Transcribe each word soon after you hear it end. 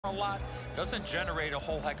a lot, doesn't generate a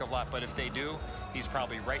whole heck of a lot, but if they do, he's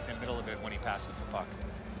probably right in the middle of it when he passes the puck.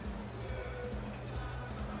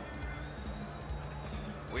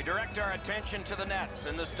 We direct our attention to the nets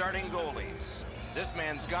and the starting goalies. This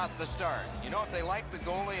man's got the start. You know, if they like the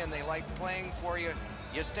goalie and they like playing for you,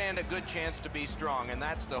 you stand a good chance to be strong, and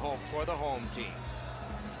that's the hope for the home team.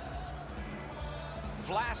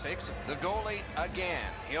 Vlasic's the goalie again.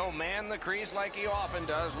 He'll man the crease like he often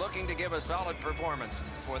does, looking to give a solid performance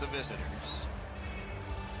for the visitors.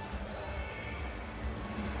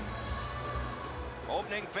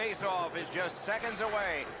 Opening face-off is just seconds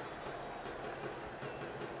away.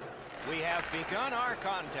 We have begun our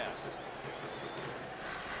contest.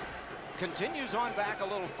 Continues on back a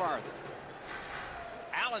little farther.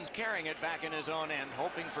 Allen's carrying it back in his own end,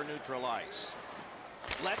 hoping for neutral ice.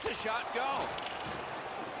 Lets a shot go.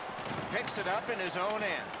 Picks it up in his own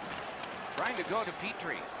end. Trying to go to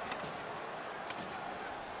Petrie.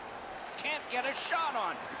 Can't get a shot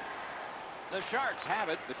on. The Sharks have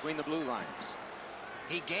it between the blue lines.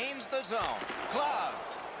 He gains the zone.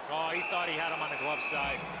 Gloved. Oh, he thought he had him on the glove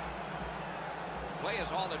side. Play is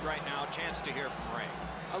halted right now. Chance to hear from Ray.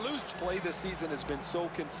 Alou's play this season has been so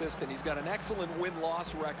consistent. He's got an excellent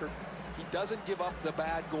win-loss record. He doesn't give up the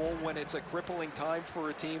bad goal when it's a crippling time for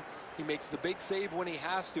a team. He makes the big save when he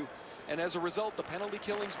has to. And as a result, the penalty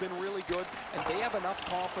killing's been really good, and they have enough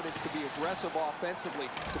confidence to be aggressive offensively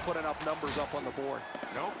to put enough numbers up on the board.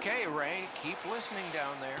 Okay, Ray, keep listening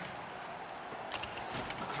down there.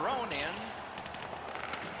 Thrown in.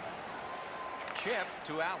 Chip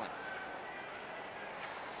to Allen.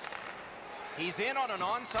 He's in on an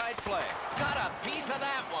onside play. Got a piece of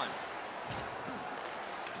that one.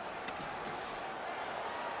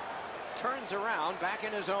 Turns around back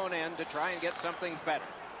in his own end to try and get something better.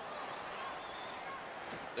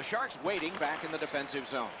 The Sharks waiting back in the defensive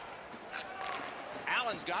zone.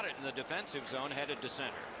 Allen's got it in the defensive zone, headed to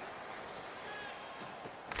center.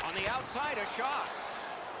 On the outside, a shot.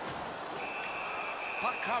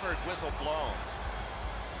 Puck covered, whistle blown.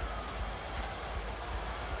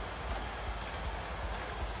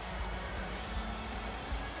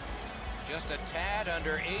 Just a tad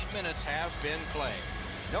under 8 minutes have been played.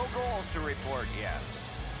 No goals to report yet.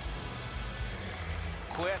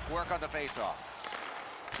 Quick work on the faceoff.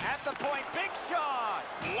 At the point, big shot!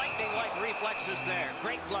 Lightning-like reflexes there.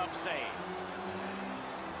 Great glove save.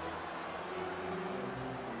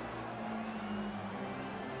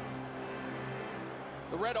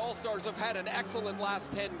 The Red All-Stars have had an excellent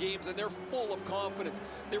last 10 games, and they're full of confidence.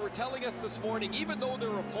 They were telling us this morning, even though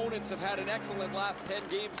their opponents have had an excellent last 10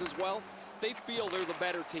 games as well, they feel they're the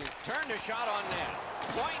better team. Turned a shot on net.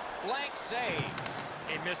 Point-blank save.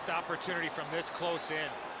 A missed opportunity from this close in.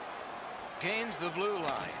 Gains the blue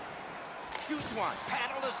line. Shoots one.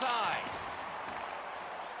 Paddled aside.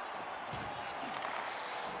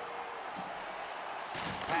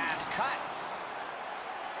 Pass cut.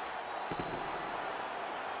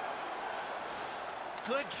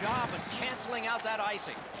 Good job in canceling out that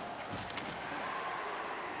icing.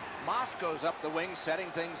 Moss goes up the wing, setting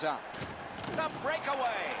things up. The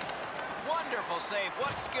breakaway. Wonderful save.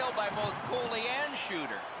 What skill by both goalie and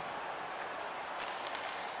shooter.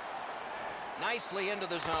 Nicely into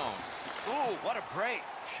the zone. Ooh, what a break.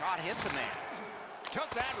 Shot hit the man. Took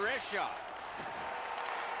that wrist shot.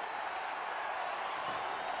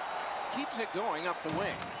 Keeps it going up the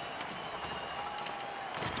wing.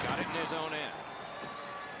 Got it in his own end.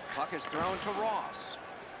 Puck is thrown to Ross.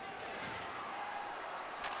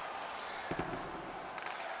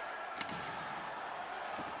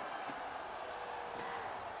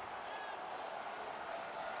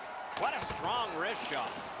 What a strong wrist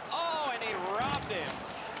shot. Oh, and he robbed him.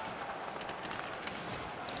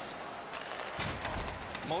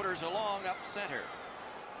 Motors along up center.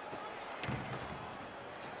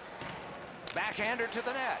 Backhander to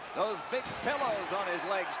the net. Those big pillows on his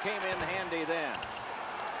legs came in handy then.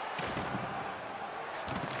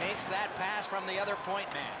 Takes that pass from the other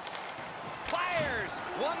point man. Fires!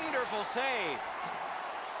 Wonderful save.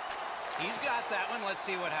 He's got that one. Let's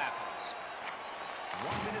see what happens.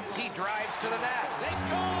 He drives to the net. They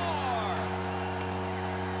score!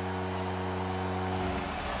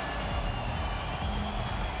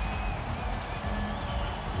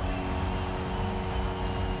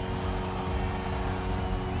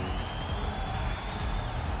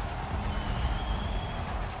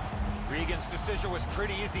 Regan's decision was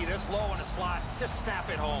pretty easy. This low in a slot, just snap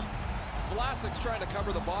it home. Vlasic's trying to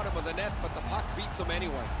cover the bottom of the net, but the puck beats him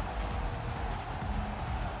anyway.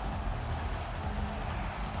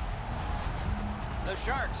 The The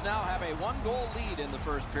Sharks now have a 1-goal lead in the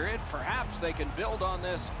first period. Perhaps they can build on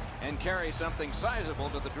this and carry something sizable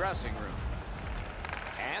to the dressing room.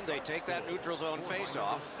 And they take that neutral zone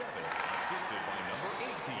faceoff.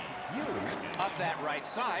 Up that right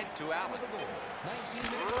side to Allen.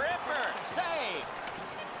 Ripper, save.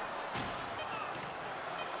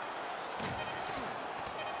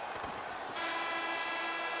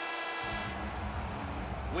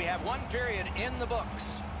 We have 1 period in the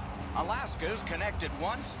books. Alaska's connected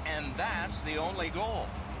once, and that's the only goal.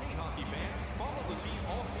 Hey, hockey fans, follow the team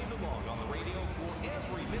all season long on the radio for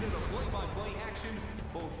every minute of play-by-play action,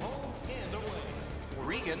 both home and away.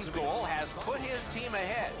 Regan's goal has put his team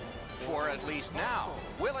ahead, for at least now.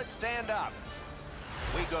 Will it stand up?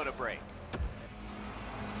 We go to break.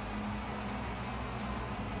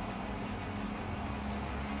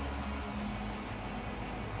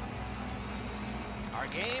 Our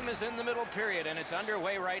game is in the middle period, and it's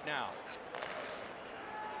underway right now.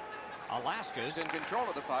 Alaska's in control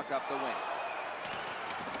of the puck up the wing.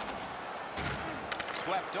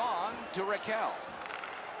 Swept on to Raquel.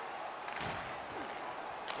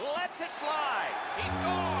 Lets it fly. He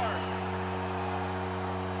scores.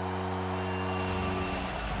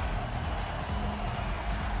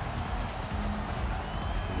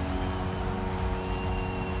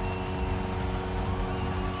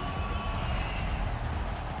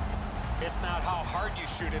 It's not how hard you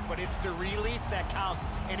shoot it, but it's the release that counts,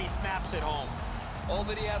 and he snaps it home. All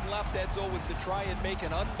that he had left, Edzo, was to try and make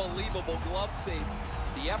an unbelievable glove save.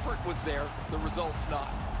 The effort was there, the result's not.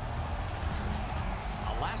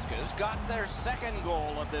 Alaska's got their 2nd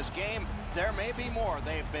goal of this game. There may be more.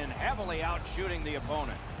 They've been heavily out shooting the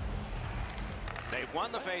opponent. They've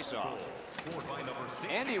won the faceoff.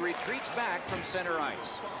 And he retreats back from center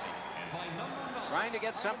ice. Trying to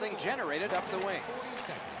get something generated up the wing.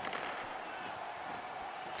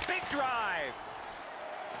 Big drive.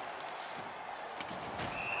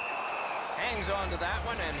 Hangs on to that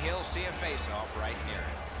one, and he'll see a faceoff right near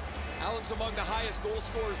it. Allen's among the highest goal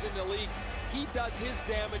scorers in the league. He does his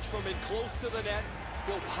damage from in close to the net.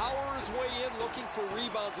 He'll power his way in looking for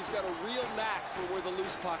rebounds. He's got a real knack for where the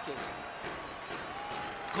loose puck is.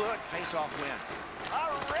 Good faceoff win.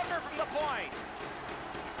 A ripper from the point.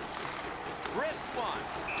 Wrist one.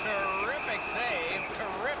 Terrific save.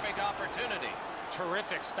 Terrific opportunity.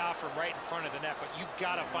 Terrific stop from right in front of the net, but you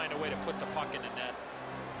got to find a way to put the puck in the net.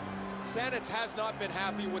 Sanitz has not been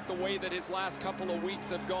happy with the way that his last couple of weeks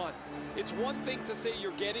have gone. It's one thing to say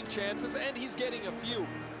you're getting chances, and he's getting a few,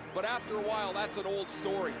 but after a while, that's an old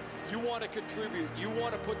story. You want to contribute. You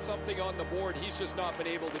want to put something on the board. He's just not been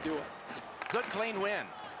able to do it. Good clean win.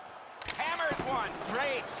 Hammers one.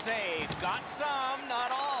 Great save. Got some,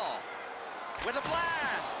 not all. With a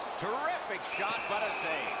blast. Terrific shot, but a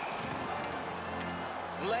save.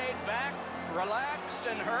 Laid back, relaxed,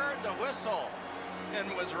 and heard the whistle,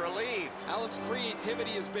 and was relieved. Allen's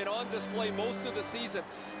creativity has been on display most of the season,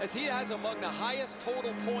 as he has among the highest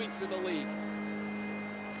total points in the league.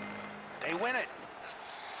 They win it.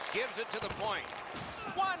 Gives it to the point.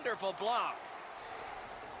 Wonderful block.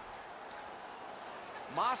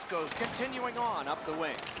 Moscow's continuing on up the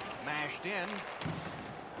wing. Mashed in.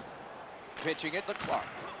 Pitching it to Clark.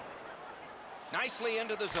 Nicely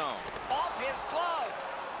into the zone. Off his glove.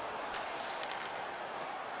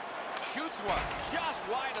 Shoots one just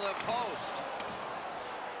wide of the post.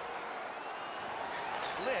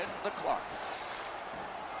 Slid to Clark.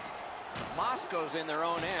 Moscow's in their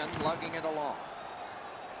own end, lugging it along.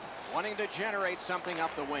 Wanting to generate something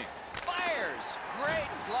up the wing. Fires! Great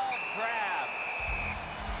glove grab.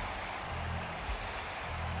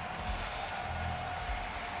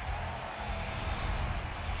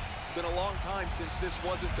 Been a long time since this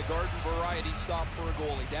wasn't the garden variety stop for a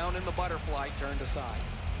goalie. Down in the butterfly, turned aside.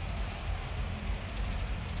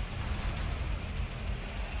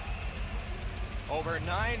 Over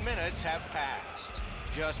 9 minutes have passed.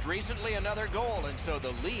 Just recently another goal, and so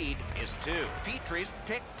the lead is 2. Petrie's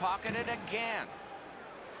pickpocketed again.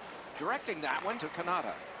 Directing that one to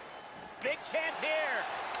Kanata. Big chance here.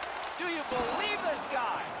 Do you believe this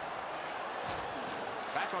guy?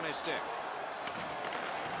 Back on his stick.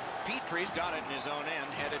 Petrie's got it in his own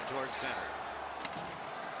end, headed towards center.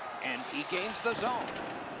 And he gains the zone.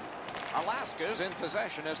 Alaska's in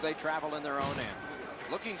possession as they travel in their own end.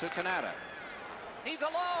 Looking to Kanata. He's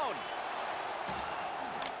alone.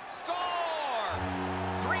 Score!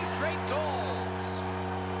 3 straight goals.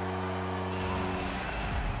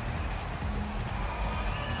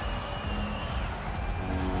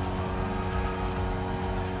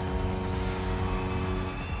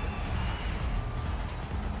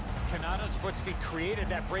 Kanata's foot speed created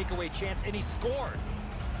that breakaway chance, and he scored.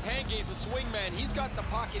 Tanguay's a swingman. He's got the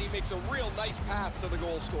puck, and he makes a real nice pass to the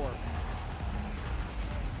goal scorer.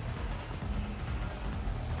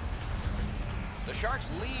 The Sharks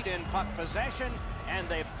lead in puck possession, and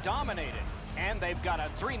they've dominated. And they've got a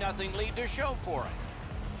 3-0 lead to show for it.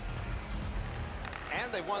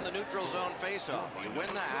 And they've won the neutral zone faceoff. You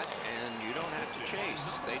win that, and you don't have to chase.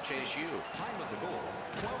 They chase you. Time of the goal,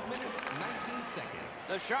 12 minutes, 19 seconds.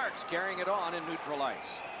 The Sharks carrying it on in neutral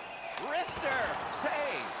ice. Wrister,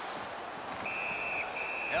 save.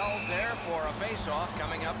 Held there for a faceoff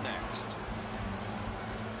coming up next.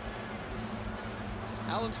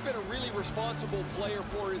 Allen's been a really responsible player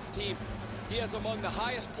for his team. He has among the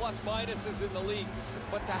highest plus-minuses in the league.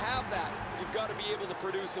 But to have that, you've got to be able to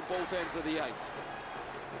produce at both ends of the ice.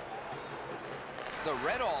 The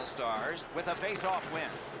Red All-Stars with a face-off win.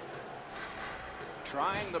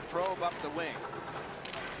 Trying the probe up the wing.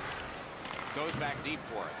 Goes back deep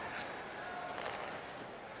for it.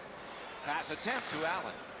 Pass attempt to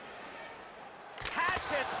Allen.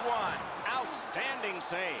 Hatchets one. Outstanding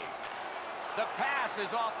save. The pass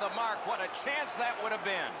is off the mark. What a chance that would have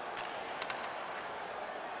been.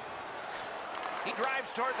 He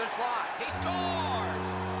drives toward the slot. He scores.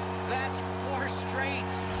 That's 4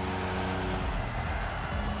 straight.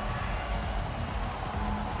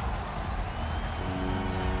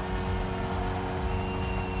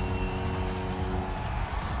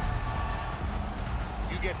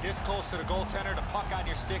 You get this close to the goaltender, the puck on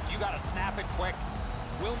your stick, you got to snap it quick.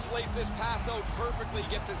 Wilms lays this pass out perfectly,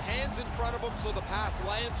 gets his hands in front of him so the pass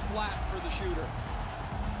lands flat for the shooter.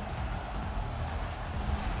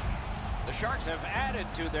 The Sharks have added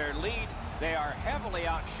to their lead. They are heavily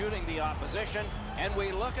out shooting the opposition, and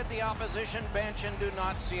we look at the opposition bench and do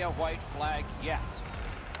not see a white flag yet.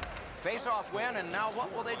 Face-off win, and now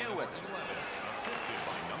what will they do with it?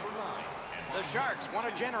 The Sharks want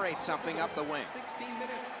to generate something up the wing.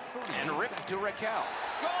 And rip to Raquel.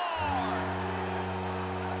 Score!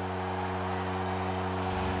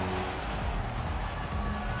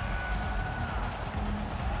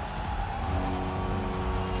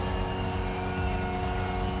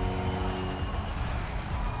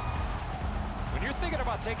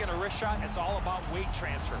 Taking a wrist shot, it's all about weight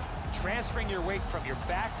transfer. Transferring your weight from your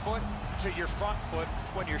back foot to your front foot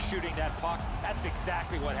when you're shooting that puck. That's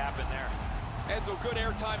exactly what happened there. Enzo, good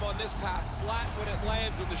airtime on this pass. Flat when it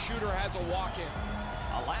lands and the shooter has a walk-in.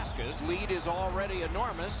 Alaska's lead is already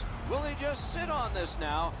enormous. Will they just sit on this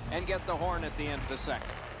now and get the horn at the end of the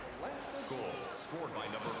second? Last goal, scored by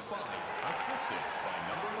number 5, assisted by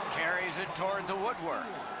number 9. Carries it toward the woodwork.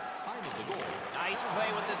 Time of the goal. Nice play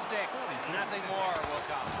with the stick. Nothing more will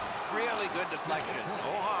come. Really good deflection.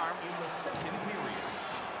 No harm. In the second period.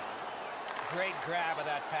 Great grab of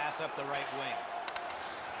that pass up the right wing.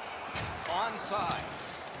 Onside.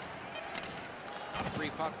 A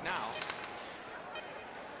free puck now.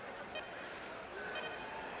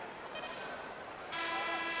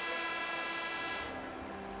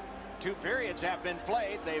 Two periods have been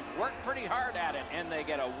played. They've worked pretty hard at it, and they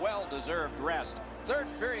get a well-deserved rest. Third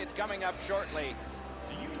period coming up shortly.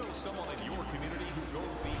 Do you know someone in your community who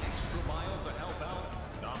goes the extra mile to help out?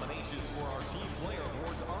 Nominations for our Team Player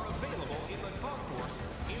Awards are available in the concourse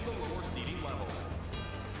in the lower seating level.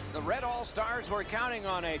 The Red All-Stars were counting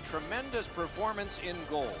on a tremendous performance in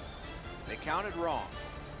goal. They counted wrong.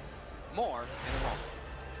 More in a moment.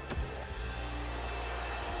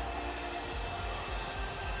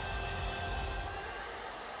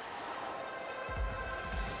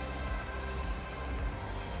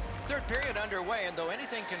 Third period underway, and though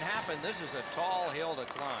anything can happen, this is a tall hill to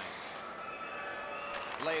climb.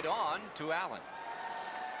 Laid on to Allen.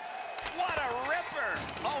 What a ripper!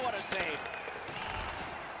 Oh, what a save.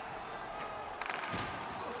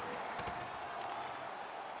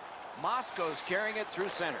 Moscow's carrying it through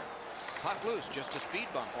center. Puck loose, just a speed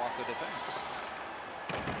bump off the defense.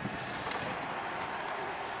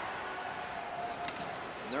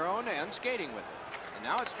 In their own end, skating with it. And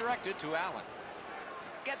now it's directed to Allen.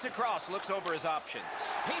 Gets across, looks over his options.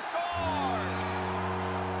 He scores!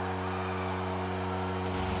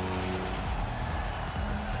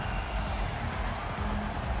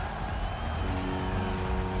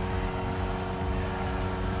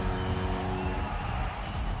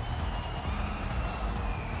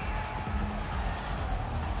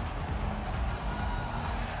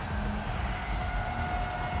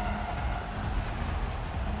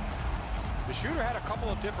 The shooter had a couple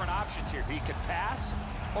of different options here. He could pass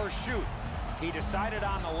or shoot. He decided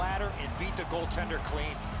on the latter and beat the goaltender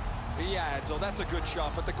clean. Yeah, Enzo, that's a good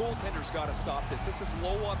shot, but the goaltender's got to stop this. This is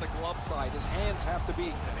low on the glove side. His hands have to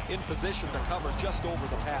be in position to cover just over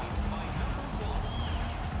the pad.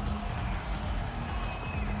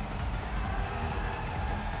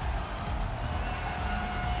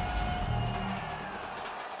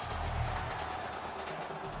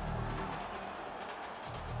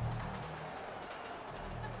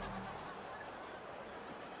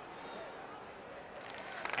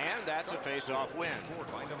 And that's a face-off win.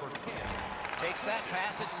 Takes that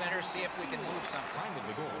pass at center, see if we can move something.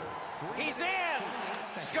 He's in!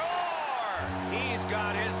 Score! He's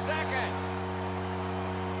got his second.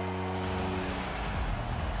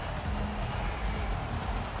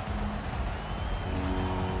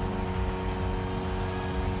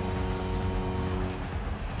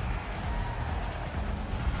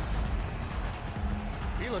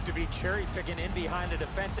 He looked to be cherry-picking in behind the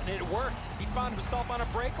defense, and it worked. He found himself on a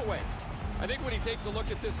breakaway. I think when he takes a look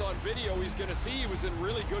at this on video, he's going to see he was in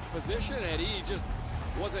really good position, Eddie. He just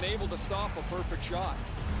wasn't able to stop a perfect shot.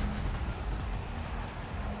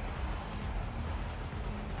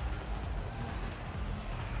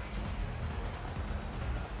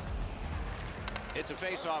 It's a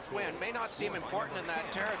face-off win. May not seem important in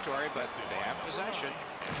that territory, but they have possession.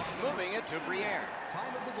 Moving it to Briere.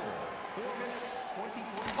 Time of the goal, 4 minutes,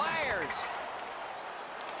 24 Fires!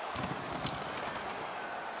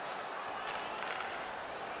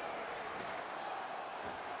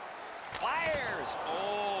 Fires!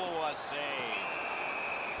 Oh, a save.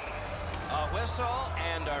 A whistle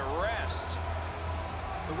and a rest.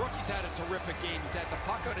 The rookie's had a terrific game. He's had the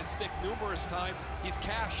puck on his stick numerous times. He's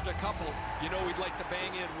cashed a couple. You know he'd like to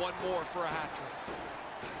bang in one more for a hat trick.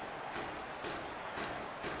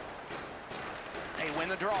 They win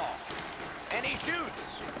the draw. And he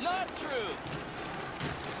shoots. Not through.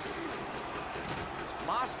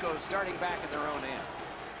 Moscow starting back in their own end.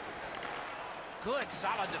 Good,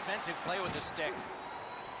 solid defensive play with the stick.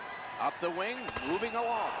 Up the wing, moving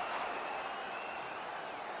along.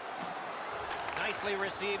 Nicely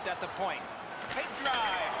received at the point. Big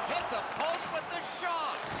drive. Hit the post with the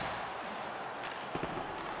shot.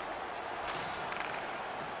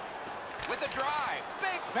 With a drive.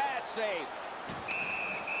 Big pad save.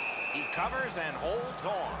 He covers and holds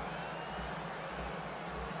on.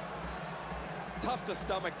 Tough to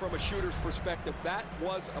stomach from a shooter's perspective. That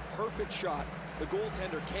was a perfect shot. The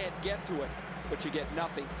goaltender can't get to it, but you get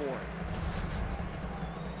nothing for it.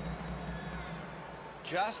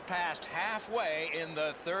 Just past halfway in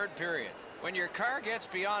the third period. When your car gets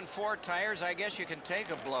beyond 4 tires, I guess you can take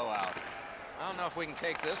a blowout. I don't know if we can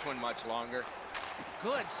take this one much longer.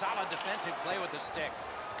 Good, solid defensive play with the stick.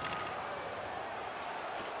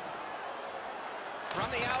 From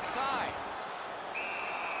the outside.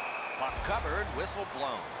 Puck covered, whistle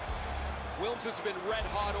blown. Wilms has been red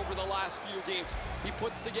hot over the last few games. He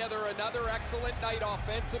puts together another excellent night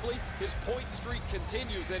offensively. His point streak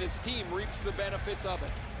continues, and his team reaps the benefits of it.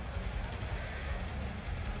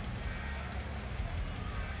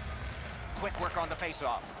 Quick work on the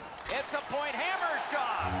faceoff. It's a point hammer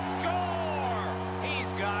shot. Score!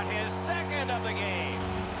 He's got his second of the game.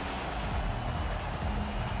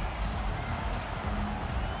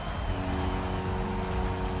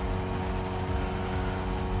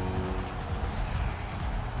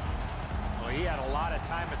 He had a lot of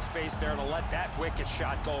time and space there to let that wicked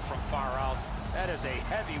shot go from far out. That is a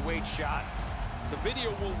heavyweight shot. The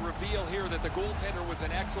video will reveal here that the goaltender was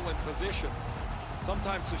in excellent position.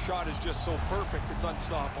 Sometimes the shot is just so perfect, it's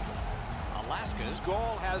unstoppable. Alaska's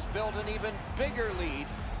goal has built an even bigger lead.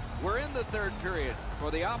 We're in the third period.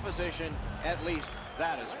 For the opposition, at least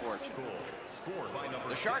that is fortunate.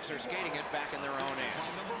 The Sharks are skating it back in their own end.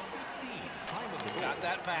 He's got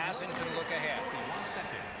that pass and can look ahead.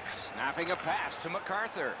 Snapping a pass to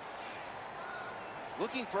MacArthur.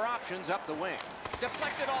 Looking for options up the wing.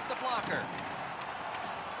 Deflected off the blocker.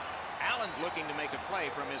 Allen's looking to make a play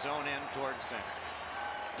from his own end towards center.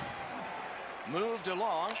 Moved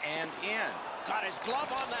along and in. Got his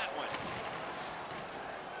glove on that one.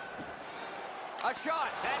 A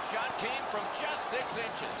shot. That shot came from just 6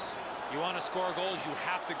 inches. You want to score goals, you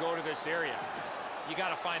have to go to this area. You got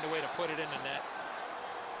to find a way to put it in the net.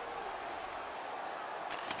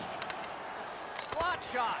 Slot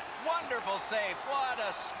shot. Wonderful save. What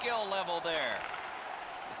a skill level there.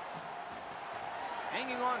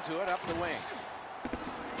 Hanging on to it up the wing.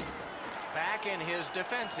 Back in his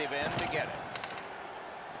defensive end to get it.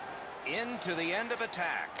 Into the end of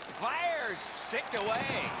attack. Fires. Sticked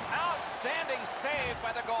away. Outstanding save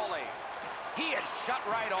by the goalie. He is shut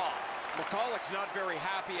right off. McCulloch's not very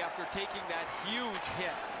happy after taking that huge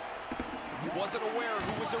hit. He wasn't aware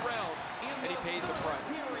who was around, and he paid the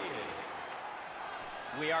price.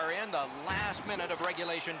 We are in the last minute of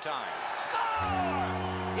regulation time. Score!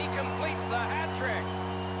 He completes the hat trick.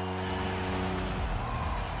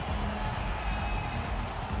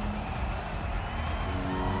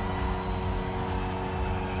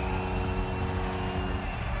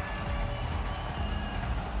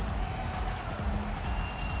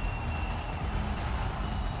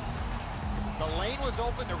 The lane was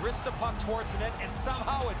open to wrist the puck towards the net, and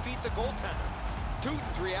somehow it beat the goaltender.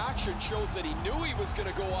 Tootin's reaction shows that he knew he was going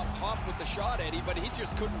to go up top with the shot, Eddie, but he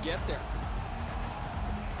just couldn't get there.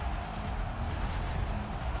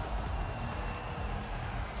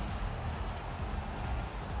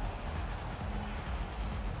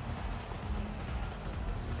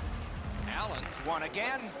 Allen's won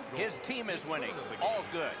again. His team is winning. All's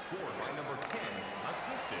good.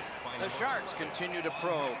 The Sharks continue to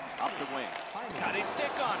probe up the wing. Got his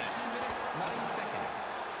stick on it.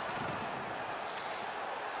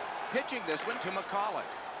 Pitching this one to McCulloch.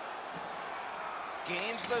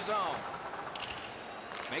 Gains the zone.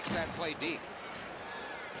 Makes that play deep.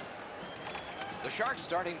 The Sharks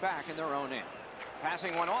starting back in their own end.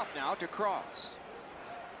 Passing one off now to Cross.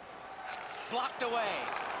 Blocked away.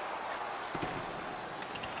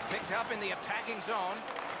 Picked up in the attacking zone.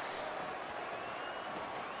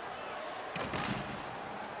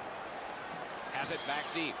 Has it back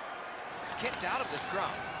deep. Kicked out of the scrum.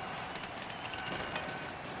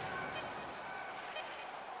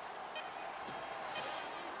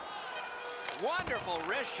 Wonderful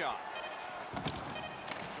wrist shot.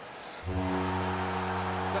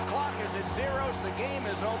 The clock is at zeros. The game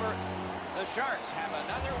is over. The Sharks have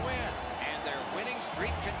another win, and their winning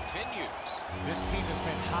streak continues. This team has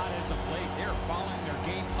been hot as of late. They're following their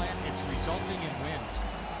game plan. It's resulting in wins.